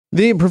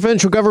The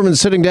provincial government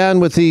sitting down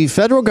with the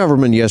federal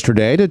government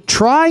yesterday to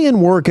try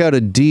and work out a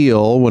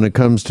deal when it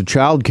comes to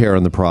childcare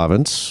in the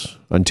province.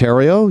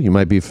 Ontario, you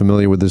might be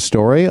familiar with this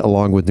story,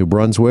 along with New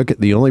Brunswick,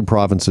 the only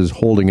provinces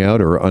holding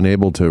out or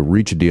unable to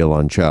reach a deal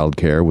on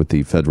childcare with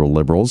the federal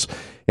Liberals.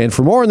 And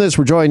for more on this,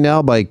 we're joined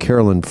now by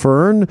Carolyn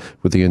Fern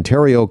with the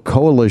Ontario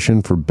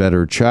Coalition for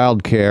Better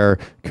Childcare.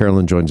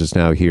 Carolyn joins us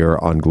now here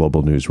on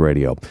Global News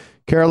Radio.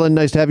 Carolyn,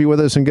 nice to have you with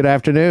us and good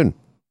afternoon.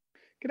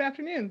 Good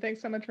afternoon.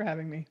 Thanks so much for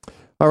having me.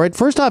 All right.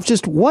 First off,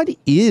 just what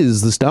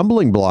is the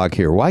stumbling block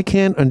here? Why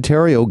can't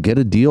Ontario get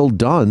a deal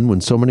done when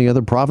so many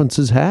other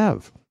provinces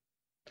have?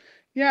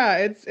 Yeah,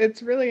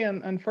 it's really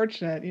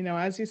unfortunate.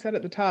 As you said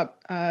at the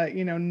top,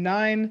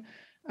 nine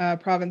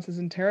provinces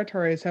and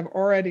territories have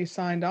already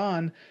signed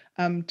on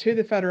to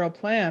the federal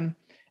plan.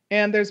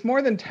 And there's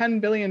more than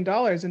 $10 billion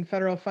in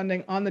federal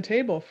funding on the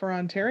table for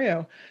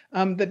Ontario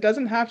that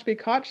doesn't have to be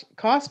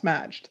cost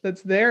matched,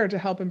 that's there to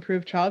help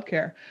improve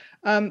childcare.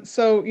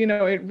 So,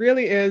 it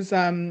really is,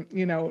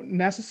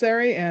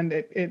 necessary, and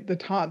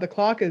the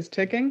clock is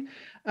ticking.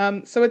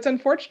 So it's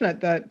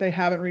unfortunate that they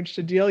haven't reached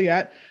a deal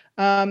yet.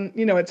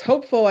 It's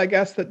hopeful, I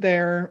guess, that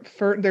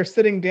they're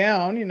sitting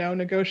down.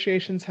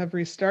 Negotiations have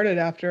restarted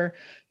after,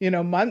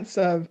 months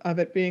of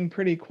it being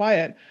pretty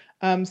quiet.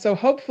 So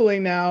hopefully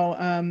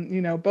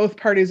now, both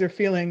parties are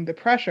feeling the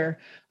pressure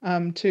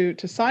to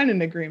sign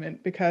an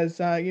agreement because,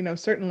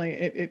 certainly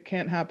it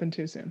can't happen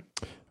too soon.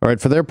 All right.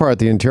 For their part,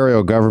 the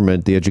Ontario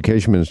government, the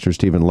Education Minister,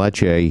 Stephen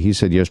Lecce, he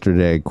said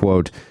yesterday,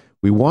 quote,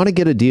 "We want to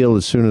get a deal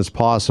as soon as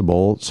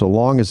possible, so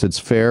long as it's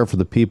fair for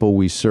the people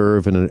we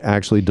serve and it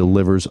actually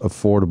delivers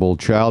affordable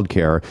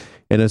childcare."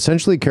 And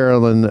essentially,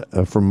 Carolyn,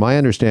 from my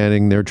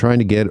understanding, they're trying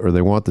to get, or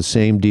they want the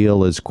same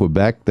deal as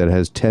Quebec that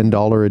has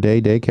 $10 a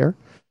day daycare?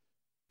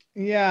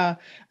 Yeah.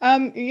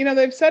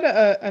 They've said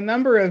a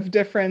number of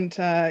different,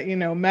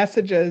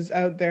 messages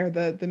out there,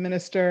 the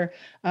minister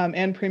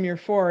and Premier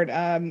Ford,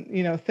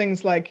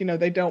 things like,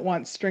 they don't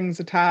want strings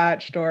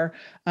attached or,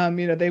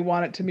 they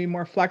want it to be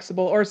more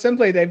flexible, or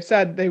simply they've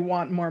said they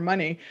want more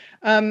money.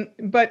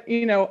 But,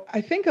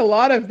 I think a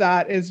lot of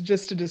that is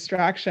just a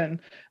distraction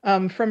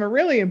from a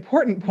really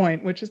important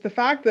point, which is the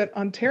fact that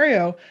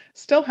Ontario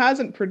still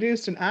hasn't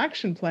produced an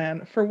action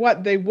plan for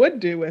what they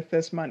would do with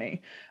this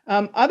money.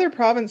 Other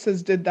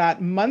provinces did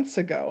that months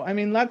ago. I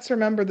mean, let's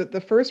remember that the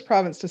first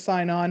province to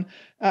signed on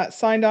at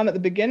the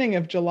beginning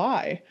of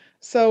July.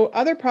 So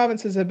other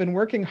provinces have been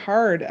working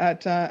hard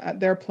at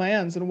their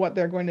plans and what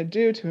they're going to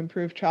do to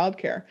improve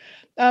childcare.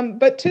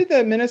 But to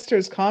the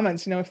minister's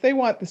comments, if they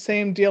want the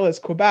same deal as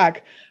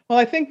Quebec, well,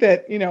 I think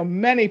that,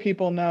 many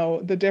people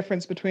know the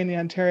difference between the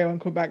Ontario and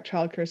Quebec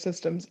childcare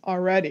systems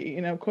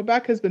already.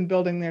 Quebec has been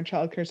building their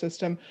childcare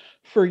system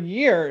for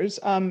years,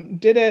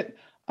 did it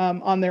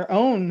on their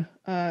own,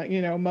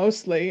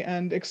 mostly,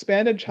 and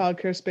expanded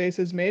childcare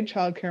spaces, made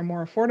childcare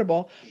more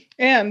affordable.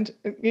 And,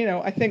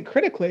 I think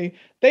critically,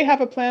 they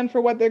have a plan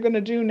for what they're going to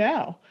do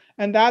now.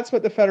 And that's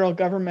what the federal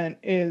government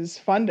is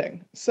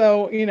funding.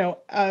 So,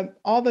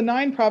 all the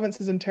nine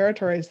provinces and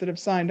territories that have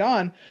signed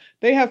on,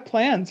 they have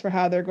plans for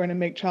how they're going to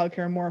make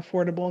childcare more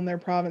affordable in their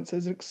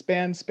provinces,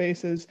 expand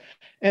spaces,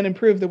 and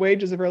improve the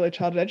wages of early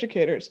childhood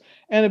educators.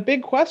 And a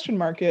big question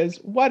mark is,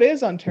 what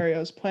is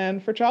Ontario's plan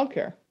for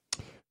childcare?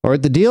 All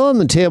right, the deal on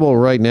the table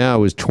right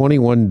now is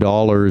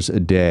 $21 a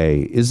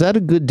day. Is that a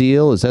good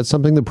deal? Is that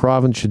something the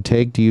province should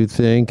take, do you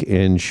think?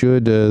 And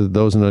should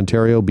those in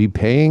Ontario be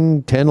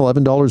paying $10,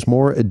 $11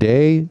 more a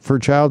day for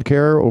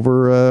childcare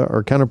over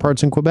our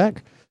counterparts in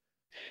Quebec?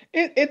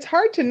 It's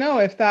hard to know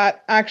if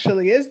that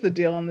actually is the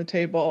deal on the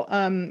table.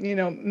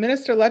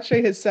 Minister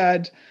Lecce has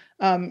said,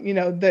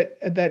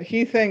 that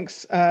he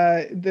thinks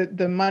that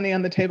the money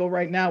on the table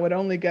right now would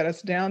only get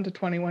us down to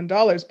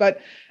 $21. But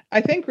I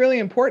think really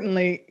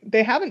importantly,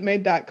 they haven't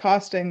made that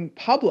costing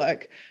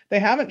public. They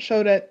haven't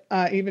showed it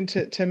even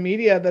to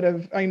media that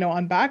have,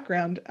 on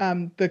background.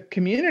 The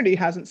community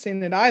hasn't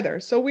seen it either.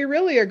 So we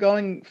really are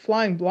going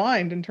flying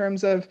blind in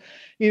terms of,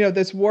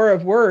 this war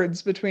of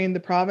words between the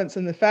province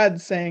and the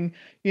feds saying,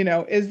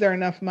 is there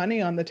enough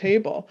money on the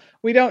table?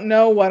 We don't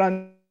know what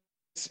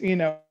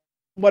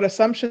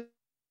assumptions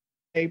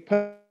they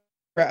put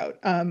out.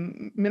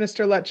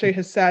 Minister Lecce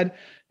has said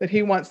that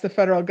he wants the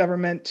federal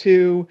government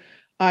to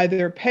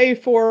either pay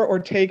for or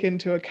take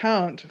into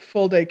account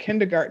full day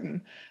kindergarten.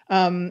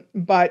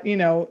 But,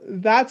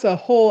 that's a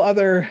whole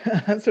other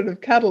sort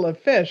of kettle of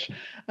fish.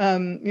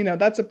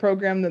 That's a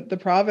program that the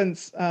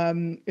province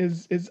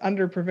is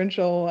under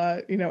provincial,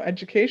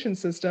 education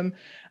system.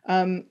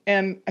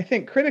 And I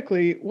think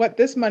critically, what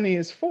this money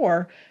is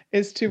for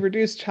is to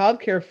reduce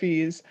childcare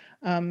fees,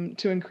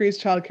 to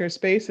increase childcare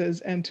spaces,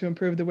 and to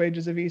improve the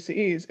wages of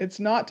ECEs. It's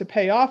not to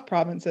pay off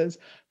provinces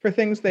for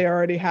things they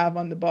already have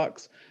on the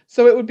books.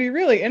 So it would be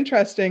really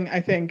interesting,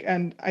 I think,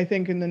 and I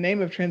think in the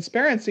name of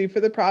transparency, for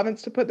the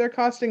province to put their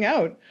costing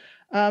out.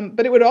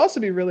 But it would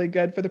also be really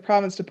good for the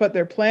province to put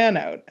their plan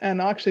out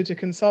and actually to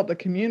consult the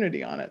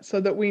community on it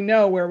so that we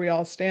know where we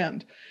all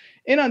stand.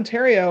 In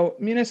Ontario,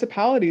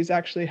 municipalities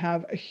actually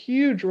have a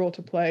huge role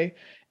to play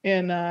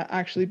in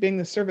actually being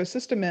the service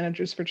system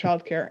managers for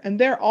childcare, and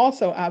they're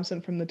also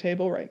absent from the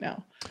table right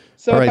now.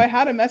 So if I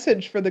had a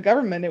message for the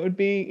government, it would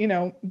be,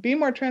 be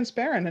more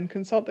transparent and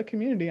consult the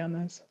community on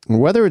this.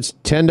 Whether it's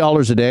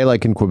 $10 a day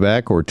like in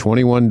Quebec or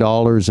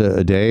 $21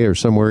 a day or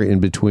somewhere in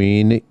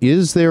between,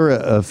 is there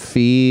a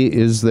fee?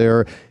 Is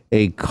there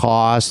a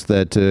cost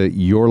that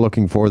you're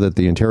looking for, that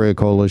the Ontario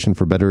Coalition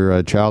for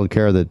Better Child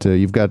Care, that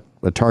you've got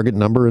a target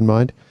number in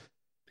mind?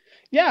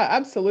 Yeah,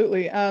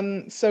 absolutely.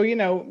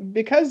 So,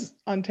 because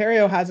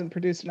Ontario hasn't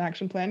produced an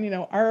action plan,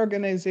 our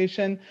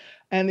organization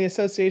and the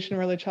Association of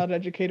Early Child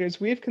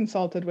Educators, we've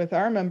consulted with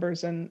our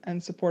members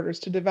and supporters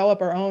to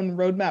develop our own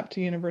roadmap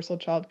to universal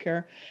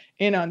childcare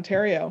in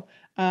Ontario.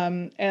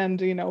 And,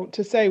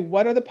 to say,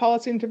 what are the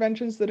policy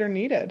interventions that are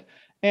needed?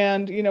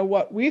 And,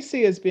 what we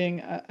see as being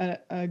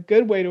a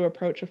good way to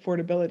approach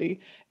affordability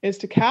is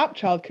to cap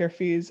childcare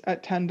fees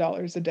at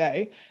 $10 a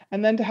day,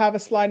 and then to have a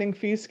sliding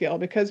fee scale,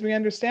 because we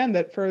understand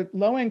that for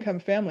low-income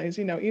families,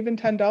 even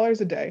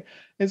 $10 a day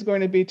is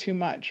going to be too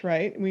much,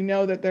 right? We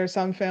know that there are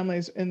some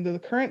families in the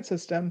current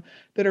system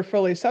that are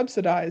fully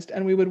subsidized,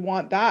 and we would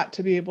want that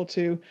to be able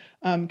to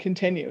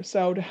continue.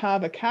 So to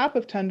have a cap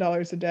of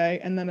 $10 a day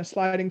and then a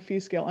sliding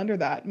fee scale under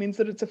that means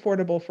that it's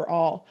affordable for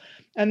all.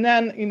 And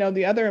then,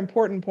 the other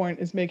important point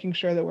is making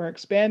sure that we're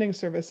expanding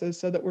services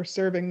so that we're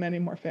serving many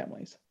more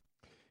families.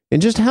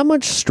 And just how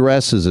much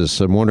stress is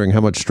this? I'm wondering how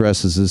much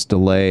stress is this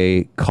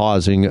delay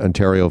causing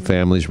Ontario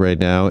families right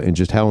now? And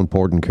just how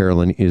important,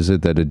 Carolyn, is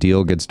it that a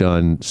deal gets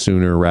done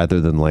sooner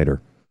rather than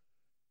later?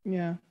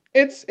 Yeah,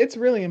 it's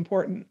really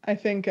important, I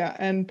think,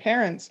 and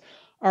parents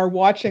are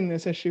watching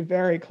this issue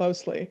very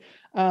closely.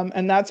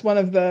 And that's one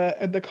of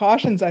the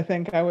cautions I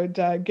think I would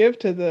give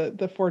to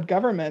the Ford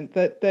government,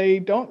 that they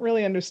don't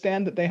really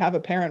understand that they have a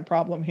parent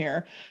problem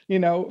here.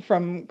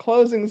 From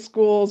closing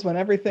schools when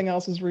everything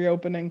else is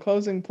reopening,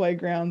 closing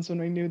playgrounds when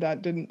we knew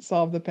that didn't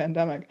solve the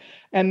pandemic,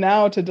 and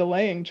now to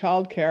delaying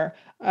childcare.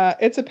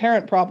 It's a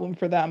parent problem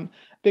for them,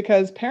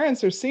 because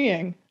parents are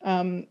seeing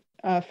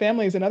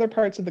families in other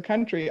parts of the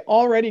country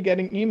already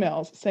getting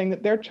emails saying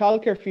that their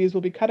childcare fees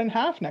will be cut in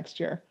half next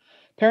year.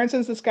 Parents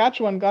in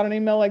Saskatchewan got an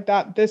email like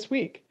that this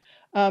week.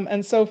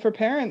 And so for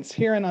parents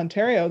here in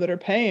Ontario that are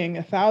paying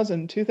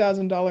 $1,000,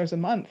 $2,000 a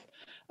month,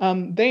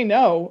 they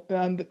know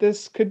that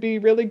this could be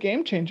really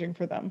game changing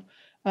for them,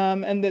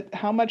 and that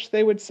how much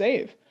they would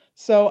save.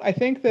 So I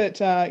think that,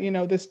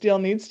 this deal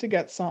needs to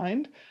get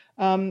signed.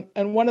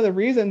 And one of the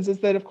reasons is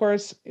that, of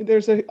course,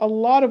 there's a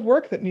lot of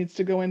work that needs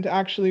to go into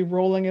actually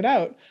rolling it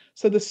out.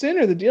 So the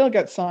sooner the deal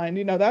gets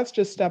signed, that's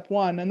just step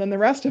one. And then the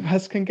rest of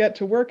us can get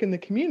to work in the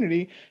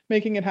community,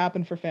 making it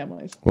happen for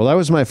families. Well, that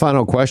was my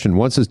final question.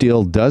 Once this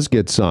deal does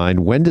get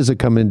signed, when does it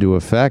come into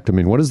effect? I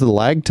mean, what is the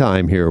lag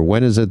time here?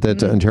 When is it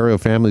that Ontario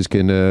families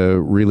can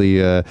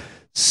really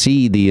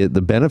see the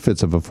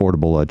benefits of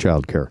affordable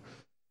childcare?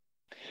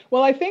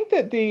 Well, I think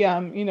that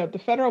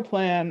the federal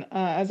plan,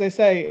 as I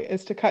say,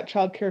 is to cut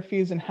childcare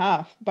fees in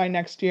half by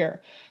next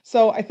year.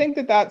 So I think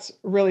that that's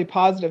really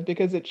positive,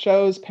 because it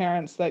shows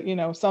parents that,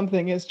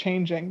 something is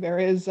changing. There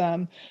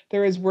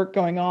is work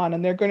going on,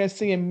 and they're going to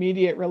see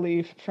immediate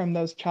relief from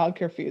those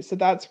childcare fees. So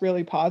that's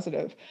really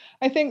positive.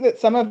 I think that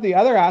some of the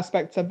other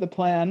aspects of the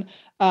plan,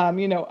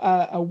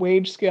 a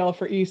wage scale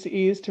for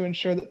ECEs to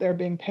ensure that they're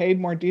being paid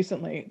more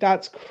decently,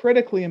 that's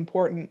critically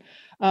important.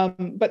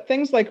 But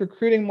things like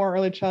recruiting more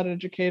early childhood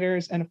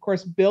educators and, of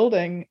course,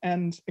 building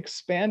and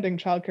expanding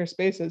childcare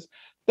spaces,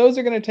 those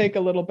are going to take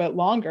a little bit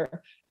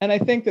longer. And I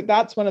think that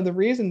that's one of the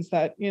reasons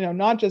that,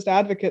 not just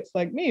advocates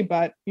like me,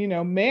 but,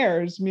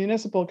 mayors,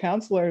 municipal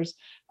councillors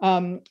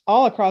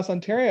all across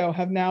Ontario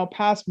have now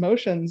passed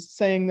motions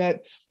saying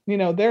that,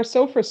 they're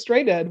so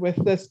frustrated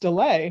with this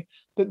delay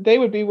that they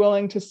would be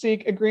willing to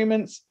seek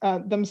agreements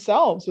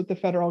themselves with the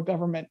federal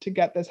government to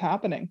get this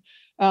happening.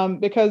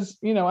 Because,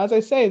 as I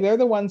say, they're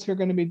the ones who are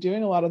going to be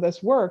doing a lot of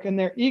this work, and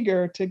they're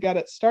eager to get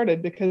it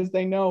started because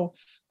they know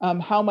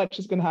how much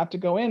is going to have to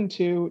go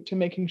into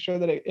making sure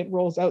that it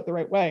rolls out the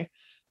right way.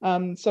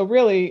 So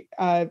really,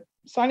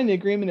 signing the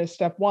agreement is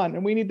step one,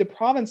 and we need the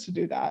province to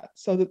do that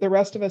so that the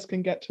rest of us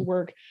can get to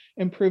work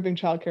improving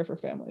childcare for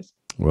families.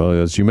 Well,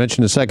 as you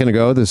mentioned a second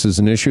ago, this is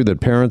an issue that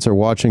parents are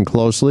watching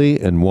closely,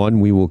 and one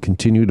we will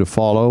continue to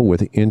follow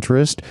with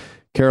interest.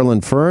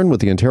 Carolyn Fern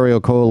with the Ontario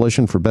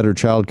Coalition for Better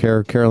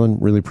Childcare. Carolyn,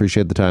 really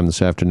appreciate the time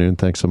this afternoon.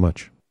 Thanks so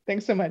much.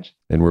 Thanks so much.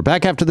 And we're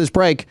back after this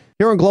break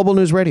here on Global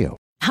News Radio.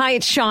 Hi,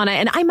 it's Shauna,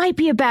 and I might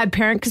be a bad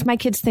parent because my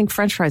kids think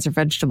French fries are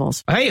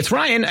vegetables. Hey, it's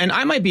Ryan, and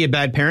I might be a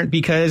bad parent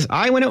because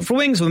I went out for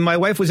wings when my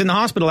wife was in the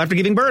hospital after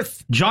giving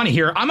birth. Johnny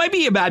here. I might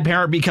be a bad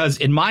parent because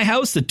in my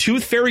house, the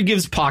tooth fairy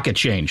gives pocket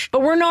change.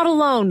 But we're not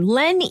alone.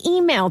 Len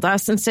emailed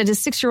us and said his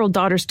 6-year-old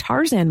daughter's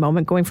Tarzan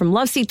moment going from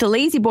love seat to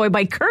lazy boy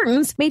by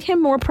curtains made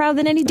him more proud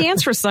than any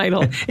dance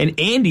recital. And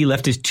Andy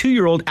left his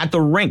 2-year-old at the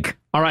rink.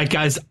 All right,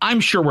 guys, I'm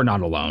sure we're not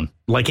alone.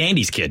 Like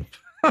Andy's kid.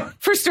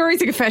 For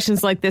stories and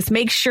confessions like this,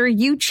 make sure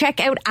you check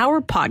out our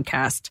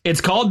podcast.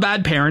 It's called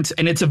Bad Parents,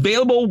 and it's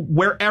available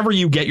wherever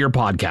you get your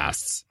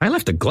podcasts. I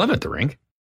left a glove at the rink.